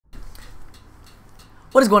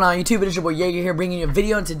What is going on YouTube? It is your boy Jaeger here bringing you a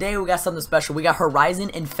video, and today we got something special. We got Horizon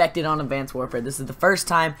Infected on Advanced Warfare. This is the first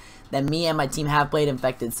time that me and my team have played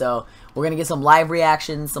Infected, so we're going to get some live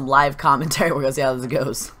reactions, some live commentary. We're going to see how this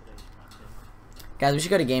goes. Guys, we should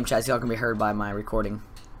go to game chat so y'all can be heard by my recording.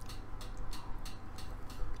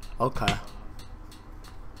 Okay.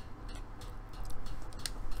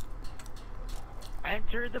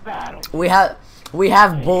 Enter the battle. We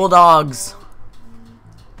have bulldogs.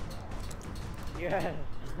 Yes.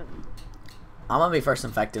 I'm gonna be first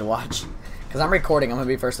infected. Watch, cause I'm recording. I'm gonna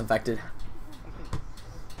be first infected.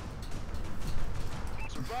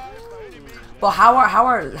 But how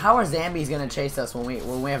are zombies gonna chase us when we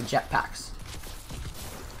have jetpacks?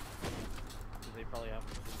 They probably have.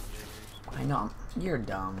 I know. You're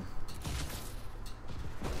dumb.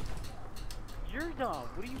 You're dumb.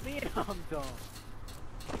 What do you mean I'm dumb?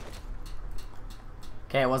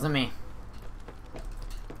 Okay, it wasn't me.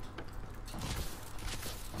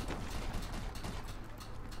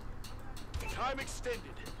 Time extended.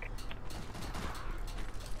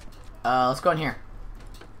 Let's go in here.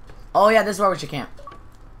 Oh yeah, this is where we should camp.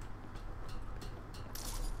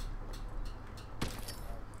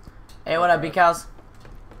 Hey, what up, B-Cows?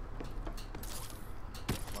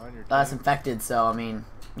 That's infected, so I mean,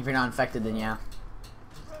 if you're not infected, then yeah.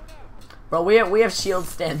 Bro, we have shield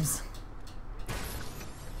stems.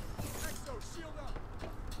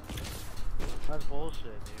 That's bullshit,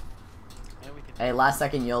 dude. And we can Hey, last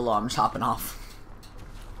second YOLO, I'm chopping off.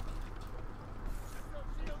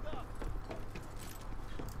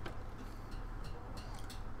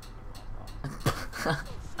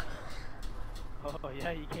 Oh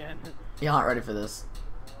yeah, you can. Y'all aren't ready for this.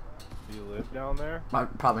 Do you live down there?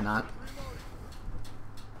 Probably not.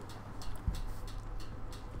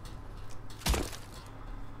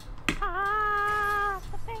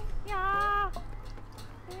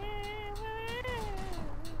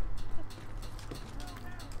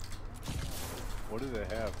 What do they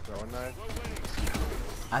have? Throwing knives?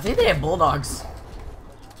 I think they have bulldogs.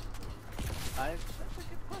 That's a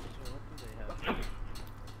good question. What do they have?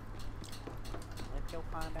 Let's go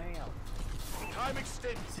find out. Time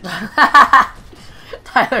extended.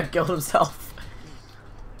 Tyler killed himself.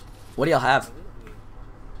 What do y'all have?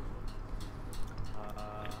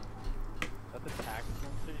 That's a tax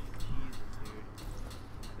monster. Jesus, dude.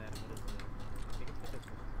 And then what is it?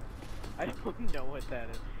 I don't know what that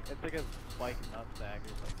is. It's like a spike nutsack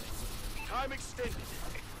or something. Time extended.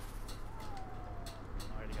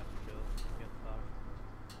 I already got the kill. Get stuck.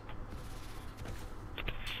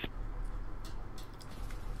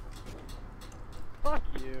 Fuck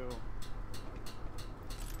you.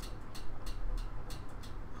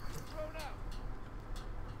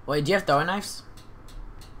 Wait, do you have throwing knives?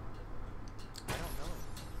 I don't know.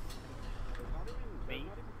 Maybe?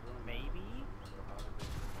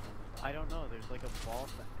 I don't know. There's like a ball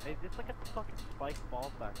sack. It's like a fucking spiked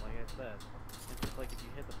ball sack, like I said. It's just like if you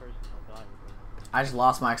hit the person, they'll die with it. I just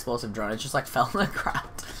lost my explosive drone. It just like fell on the ground.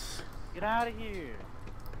 Get out of here!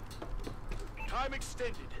 Time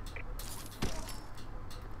extended.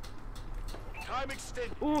 Time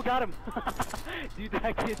extended. Ooh, got him! Dude,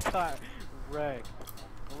 that kid got wrecked.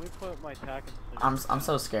 Let me put my tack in. I'm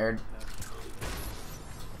so scared.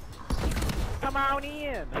 Come on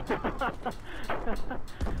in!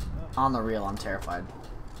 On the real, I'm terrified.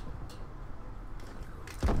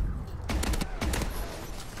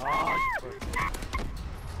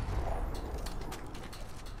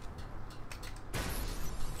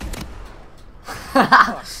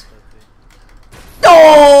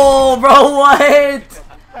 Oh, bro, what?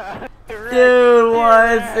 Dude,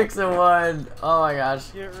 what? 6 and 1. Oh my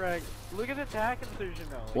gosh. Get wrecked. Look at the tack insertion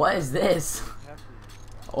though. Like, What is this? have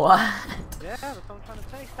to- What? Yeah, that's what I'm trying to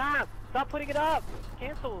say. Stop! Stop putting it up!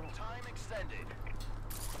 Cancel! Time extended.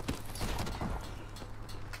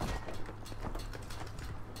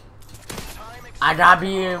 Time I got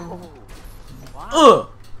him. Wow. Ugh.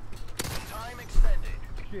 Time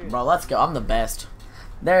extended. Bro, let's go. I'm the best.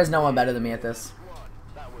 There is no one better than me at this.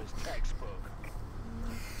 That was textbook.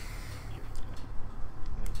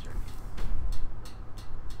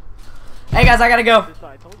 Hey guys, I gotta go.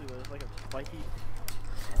 I told you, it's like a spiky.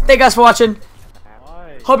 Thank you guys for watching.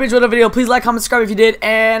 Why? Hope you enjoyed the video. Please like, comment, subscribe if you did.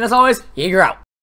 And as always, Jaeger out.